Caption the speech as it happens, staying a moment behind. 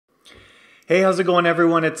Hey, how's it going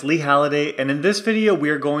everyone? It's Lee Halliday, and in this video we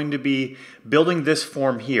are going to be building this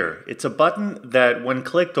form here. It's a button that when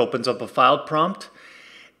clicked opens up a file prompt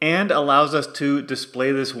and allows us to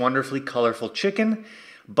display this wonderfully colorful chicken.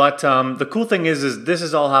 But the cool thing is this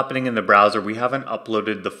is all happening in the browser. We haven't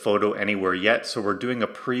uploaded the photo anywhere yet, so we're doing a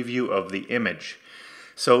preview of the image.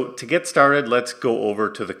 So to get started, let's go over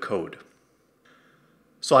to the code.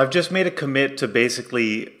 So I've just made a commit to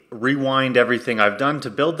basically rewind everything I've done to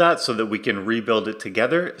build that so that we can rebuild it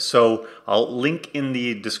together. So I'll link in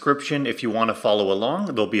the description if you want to follow along.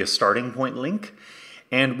 There'll be a starting point link.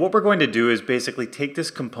 And what we're going to do is basically take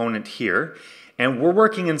this component here, and we're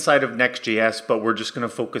working inside of Next.js, but we're just going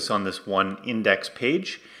to focus on this one index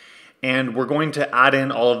page. And we're going to add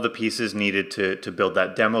in all of the pieces needed to build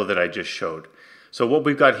that demo that I just showed. So what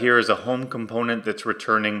we've got here is a home component that's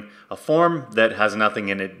returning a form that has nothing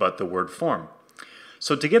in it but the word form.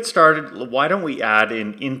 So to get started, why don't we add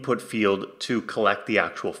an input field to collect the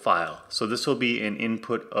actual file? So this will be an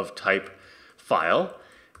input of type file.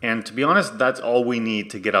 And to be honest, that's all we need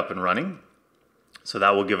to get up and running. So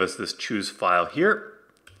that will give us this choose file here.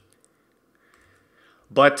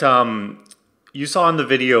 But you saw in the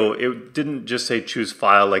video, it didn't just say choose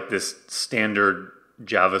file like this standard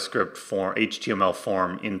JavaScript form, HTML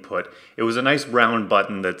form input. It was a nice round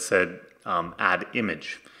button that said add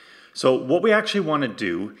image. So what we actually want to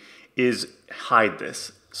do is hide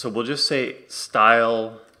this. So we'll just say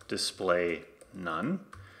style display none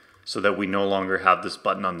so that we no longer have this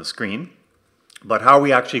button on the screen. But how are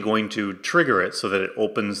we actually going to trigger it so that it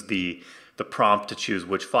opens the prompt to choose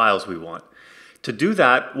which files we want? To do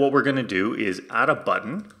that, what we're going to do is add a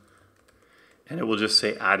button, and it will just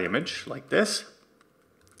say add image like this.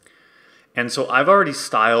 And so I've already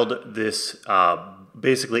styled this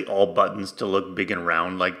basically all buttons to look big and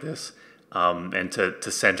round like this, and to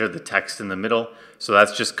center the text in the middle. So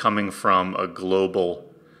that's just coming from a global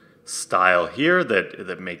style here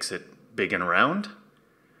that makes it big and round.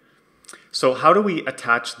 So how do we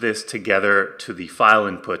attach this together to the file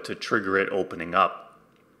input to trigger it opening up?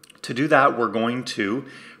 To do that, we're going to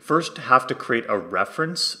first have to create a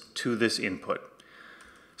reference to this input.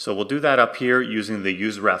 So we'll do that up here using the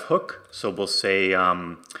useRef hook. So we'll say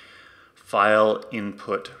file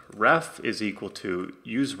input ref is equal to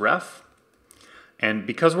useRef. And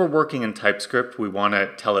because we're working in TypeScript, we want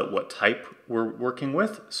to tell it what type we're working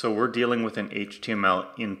with. So we're dealing with an HTML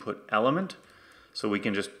input element. So we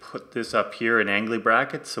can just put this up here in angly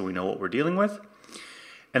brackets so we know what we're dealing with.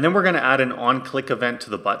 And then we're going to add an onClick event to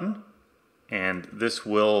the button. And this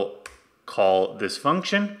will call this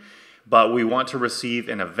function. But we want to receive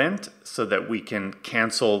an event so that we can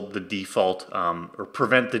cancel the default or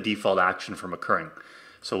prevent the default action from occurring.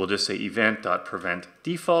 So we'll just say event.prevent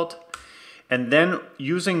default. And then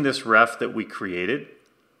using this ref that we created,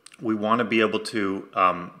 we want to be able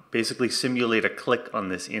to basically simulate a click on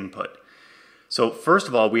this input. So first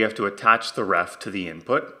of all, we have to attach the ref to the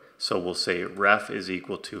input. So we'll say ref is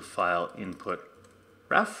equal to file input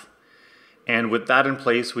ref. And with that in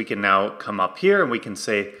place, we can now come up here and we can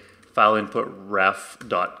say file input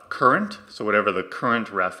ref.current, so whatever the current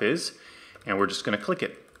ref is, and we're just going to click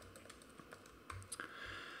it.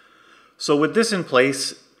 So with this in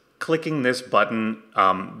place, clicking this button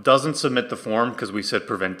doesn't submit the form because we said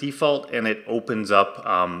prevent default, and it opens up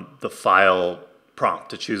the file prompt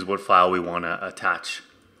to choose what file we want to attach.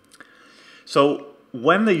 So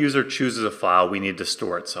when the user chooses a file, we need to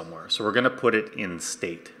store it somewhere. So we're going to put it in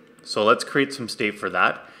state. So let's create some state for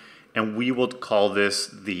that. And we will call this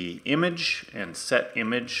the image and set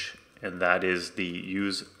image, and that is the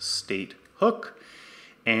use state hook.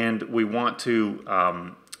 And we want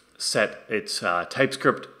to set its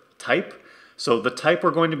TypeScript type. So the type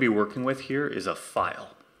we're going to be working with here is a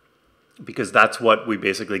file, because that's what we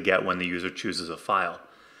basically get when the user chooses a file.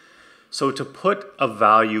 So to put a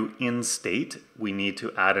value in state, we need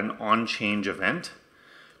to add an onChange event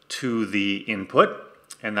to the input,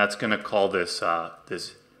 and that's going to call this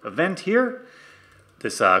this event here,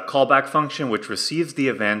 this callback function which receives the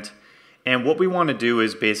event. And what we want to do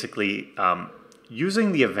is basically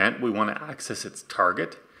using the event, we want to access its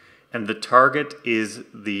target, and the target is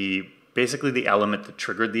basically the element that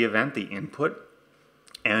triggered the event, the input,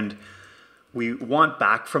 and we want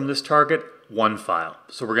back from this target one file.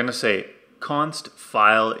 So we're going to say const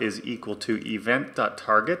file is equal to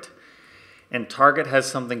event.target, and target has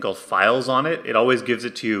something called files on it. It always gives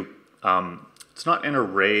it to you. It's not an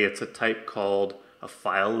array, it's a type called a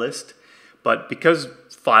file list. But because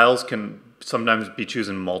files can sometimes be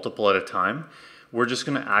chosen multiple at a time, we're just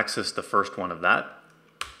going to access the first one of that.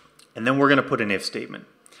 And then we're going to put an if statement.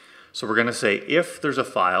 So we're going to say if there's a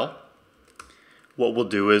file, what we'll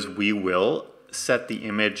do is we will set the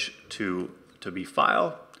image to be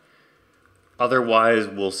file. Otherwise,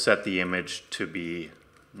 we'll set the image to be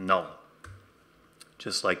null,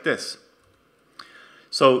 just like this.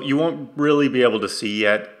 So you won't really be able to see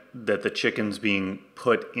yet that the chicken's being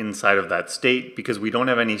put inside of that state because we don't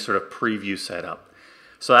have any sort of preview set up.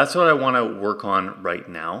 So that's what I want to work on right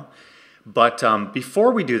now. But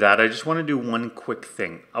before we do that, I just want to do one quick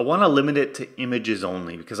thing. I want to limit it to images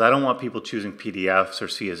only because I don't want people choosing PDFs or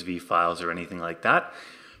CSV files or anything like that.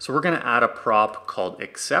 So we're going to add a prop called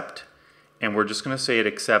accept, and we're just going to say it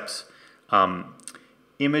accepts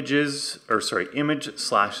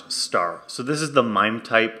image/star. So this is the Mime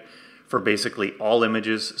type for basically all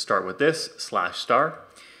images start with this /star.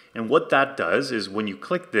 And what that does is when you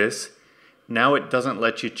click this, now it doesn't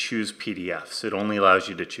let you choose PDFs. It only allows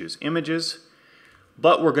you to choose images.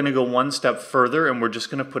 But we're going to go one step further, and we're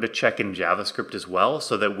just going to put a check in JavaScript as well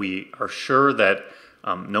so that we are sure that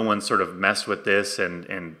no one sort of messed with this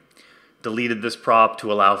and deleted this prop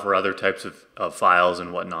to allow for other types of files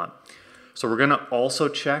and whatnot. So we're going to also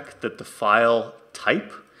check that the file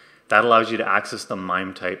type, that allows you to access the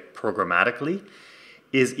Mime type programmatically,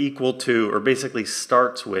 is equal to, or basically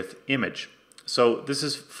starts with image. So this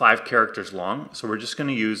is 5 characters long, so we're just going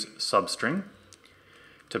to use substring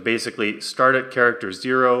to basically start at character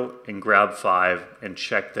 0 and grab 5 and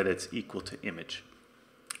check that it's equal to image.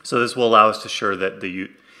 So this will allow us to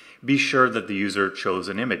be sure that the user chose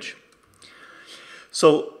an image.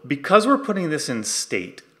 So because we're putting this in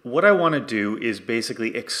state, what I want to do is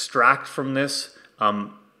basically extract from this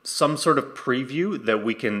some sort of preview that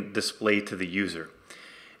we can display to the user.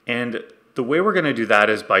 And the way we're going to do that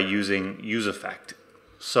is by using useEffect.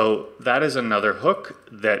 So that is another hook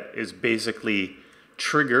that is basically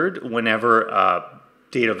triggered whenever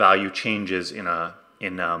data value changes in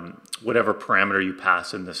whatever parameter you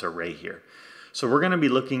pass in this array here. So we're going to be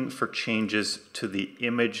looking for changes to the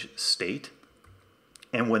image state.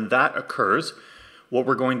 And when that occurs, what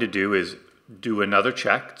we're going to do is do another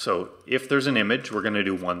check. So if there's an image, we're going to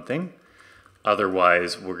do one thing.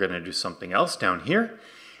 Otherwise, we're going to do something else down here.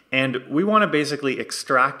 And we want to basically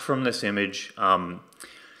extract from this image.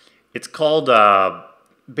 It's called,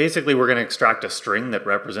 basically we're going to extract a string that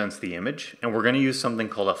represents the image. And we're going to use something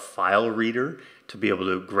called a file reader to be able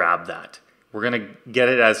to grab that. We're going to get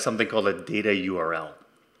it as something called a data URL.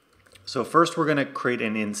 So first we're going to create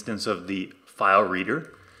an instance of the file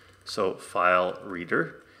reader. So file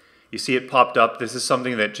reader. You see it popped up. This is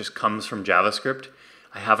something that just comes from JavaScript.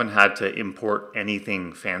 I haven't had to import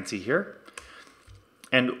anything fancy here.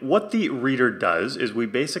 And what the reader does is we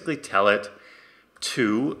basically tell it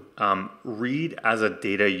to read as a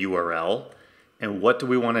data URL. And what do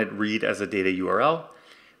we want to read as a data URL?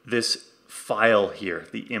 This file here,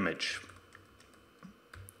 the image.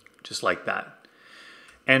 Just like that.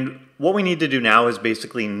 And what we need to do now is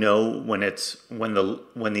basically know when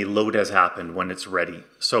the load has happened, when it's ready.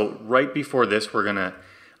 So right before this, we're going to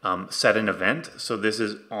set an event. So this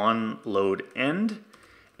is onLoadEnd.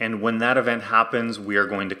 And when that event happens, we are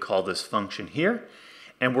going to call this function here.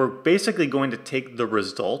 And we're basically going to take the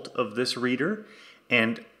result of this reader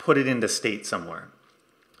and put it into state somewhere.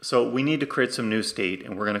 So we need to create some new state,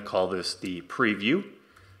 and we're going to call this the preview.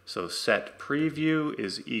 So set preview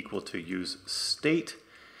is equal to use state.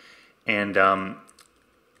 And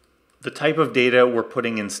the type of data we're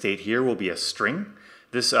putting in state here will be a string.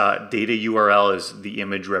 This data URL is the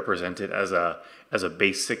image represented as a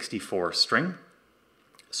base 64 string.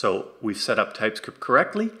 So we've set up TypeScript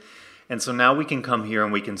correctly. And so now we can come here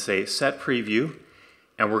and we can say set preview,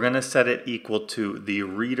 and we're going to set it equal to the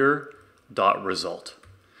reader.result.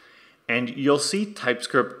 And you'll see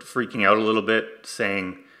TypeScript freaking out a little bit,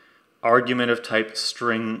 saying argument of type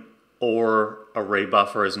string or array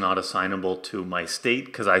buffer is not assignable to my state,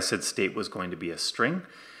 because I said state was going to be a string.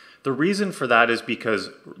 The reason for that is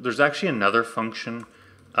because there's actually another function,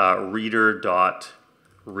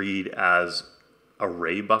 reader.read as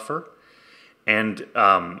array buffer. And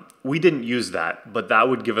we didn't use that, but that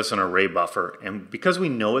would give us an array buffer. And because we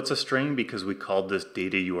know it's a string, because we called this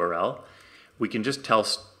data URL, we can just tell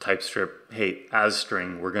TypeScript, hey, as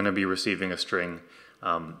string, we're going to be receiving a string.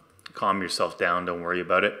 Calm yourself down, don't worry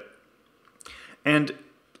about it. And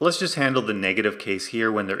let's just handle the negative case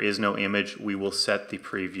here. When there is no image, we will set the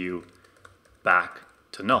preview back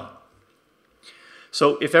to null.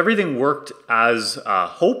 So if everything worked as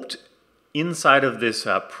hoped, inside of this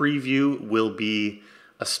preview will be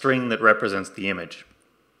a string that represents the image.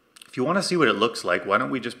 If you want to see what it looks like, why don't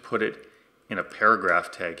we just put it in a paragraph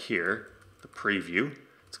tag here, the preview.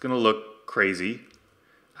 It's going to look crazy,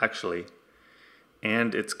 actually.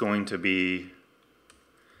 And it's going to be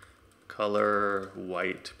color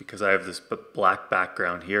white because I have this black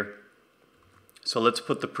background here. So let's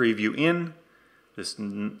put the preview in, this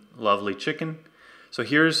lovely chicken. So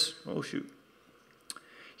here's, oh shoot,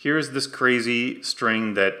 here's this crazy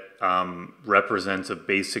string that represents a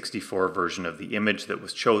base 64 version of the image that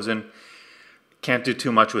was chosen. Can't do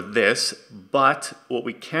too much with this, but what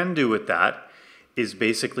we can do with that is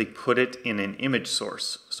basically put it in an image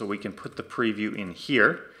source. So we can put the preview in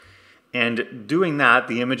here, and doing that,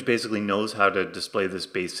 the image basically knows how to display this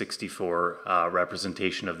base 64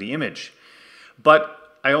 representation of the image.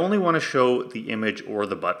 But I only want to show the image or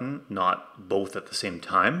the button, not both at the same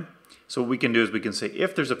time. So what we can do is we can say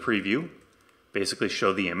if there's a preview, basically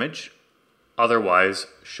show the image, otherwise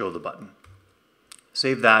show the button.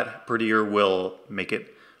 Save that, prettier will make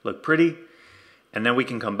it look pretty, and then we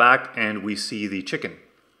can come back and we see the chicken.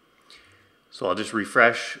 So I'll just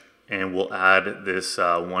refresh and we'll add this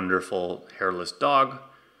wonderful hairless dog.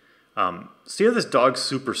 See how this dog's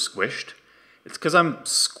super squished? It's because I'm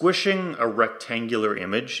squishing a rectangular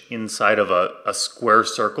image inside of a square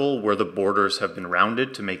circle where the borders have been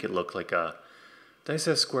rounded to make it look like a, did I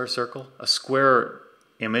say a square circle? A square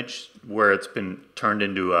image where it's been turned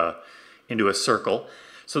into a circle.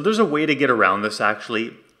 So there's a way to get around this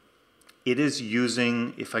actually. It is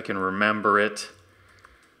using, if I can remember it,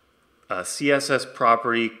 a CSS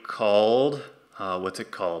property called, what's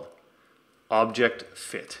it called? Object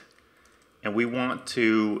fit. And we want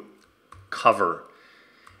to cover.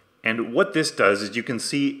 And what this does is you can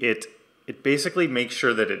see it basically makes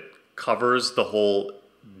sure that it covers the whole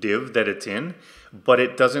div that it's in, but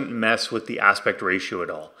it doesn't mess with the aspect ratio at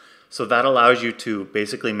all. So that allows you to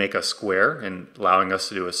basically make a square and allowing us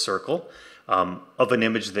to do a circle of an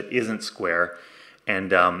image that isn't square.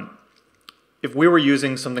 And if we were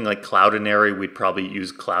using something like Cloudinary, we'd probably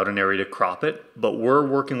use Cloudinary to crop it, but we're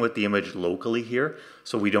working with the image locally here,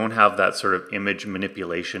 so we don't have that sort of image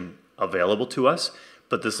manipulation available to us,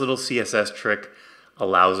 but this little CSS trick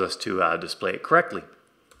allows us to display it correctly.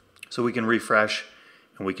 So we can refresh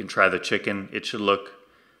and we can try the chicken. It should look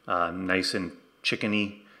nice and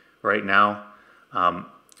chickeny right now.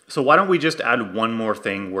 So why don't we just add one more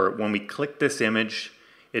thing where when we click this image,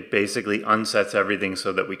 it basically unsets everything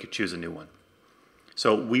so that we could choose a new one.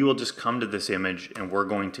 So we will just come to this image and we're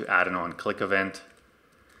going to add an on-click event.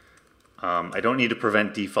 I don't need to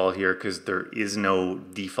prevent default here because there is no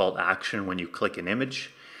default action when you click an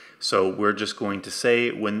image. So we're just going to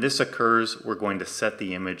say when this occurs, we're going to set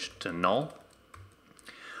the image to null.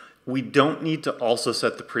 We don't need to also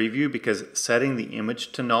set the preview because setting the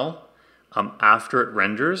image to null after it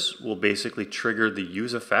renders will basically trigger the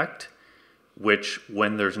use effect, which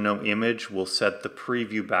when there's no image will set the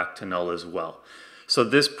preview back to null as well. So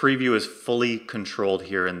this preview is fully controlled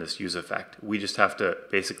here in this use effect. We just have to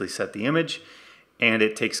basically set the image and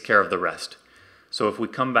it takes care of the rest. So if we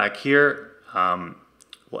come back here,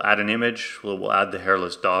 we'll add an image, we'll add the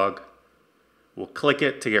hairless dog, we'll click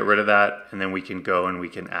it to get rid of that, and then we can go and we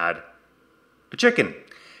can add a chicken.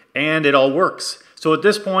 And it all works. So at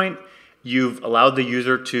this point, you've allowed the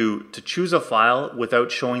user to choose a file without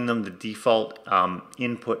showing them the default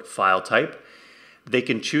input file type. They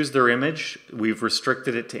can choose their image. We've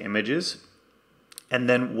restricted it to images. And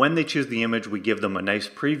then when they choose the image, we give them a nice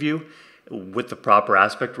preview with the proper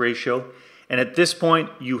aspect ratio. And at this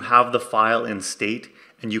point, you have the file in state,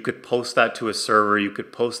 and you could post that to a server. You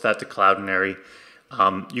could post that to Cloudinary.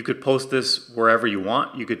 You could post this wherever you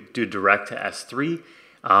want. You could do direct to S3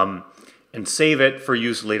 and save it for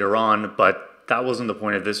use later on, but that wasn't the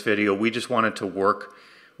point of this video. We just wanted to work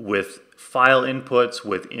with file inputs,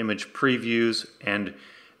 with image previews, and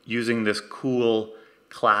using this cool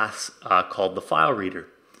class called the File Reader.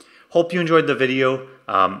 Hope you enjoyed the video.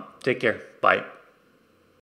 Take care. Bye.